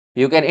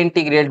You can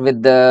integrate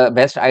with the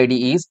best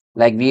IDEs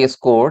like VS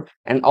Code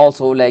and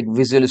also like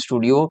Visual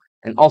Studio,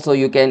 and also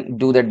you can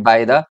do that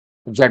by the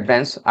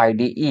JetBrains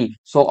IDE.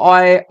 So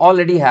I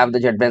already have the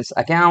JetBrains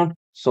account.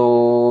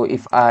 So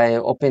if I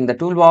open the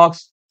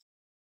toolbox,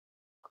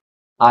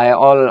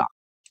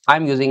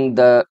 I'm using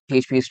the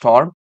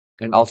PhpStorm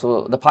and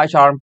also the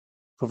PyCharm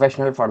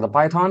Professional for the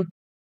Python.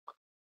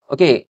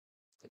 Okay,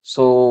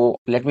 so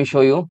let me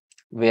show you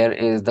where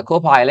is the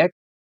Copilot.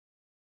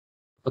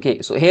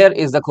 Okay, so here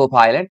is the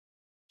Copilot.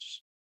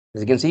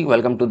 As you can see,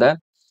 welcome to the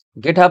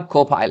GitHub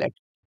Copilot.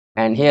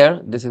 And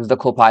here, this is the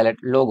Copilot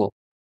logo.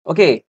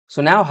 Okay,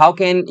 so now how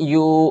can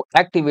you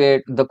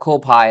activate the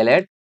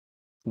Copilot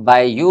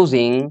by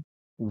using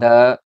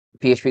the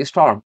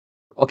PhpStorm?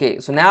 Okay,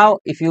 so now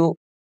if you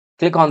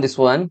click on this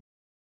one,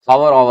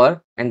 hover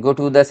over and go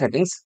to the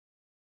settings,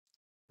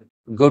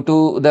 go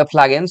to the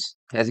plugins.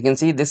 As you can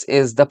see, this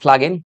is the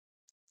plugin.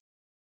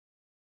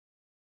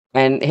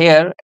 And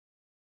here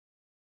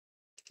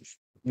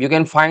you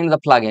can find the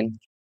plugin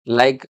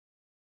like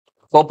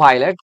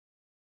Copilot.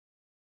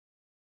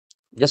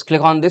 Just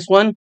click on this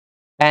one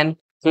and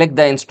click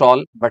the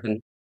install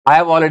button. I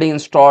have already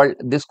installed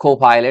this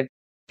Copilot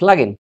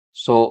plugin.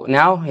 So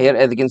now here,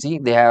 as you can see,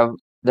 they have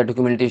the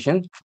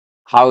documentation,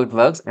 how it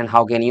works and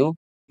how can you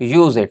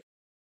use it.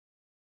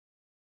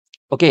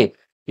 Okay,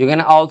 you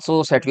can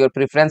also set your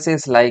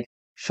preferences like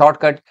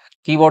shortcut,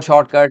 keyboard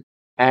shortcut,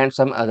 and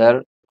some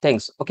other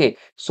things. Okay,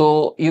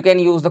 so you can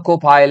use the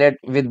Copilot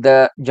with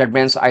the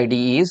JetBrains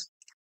IDEs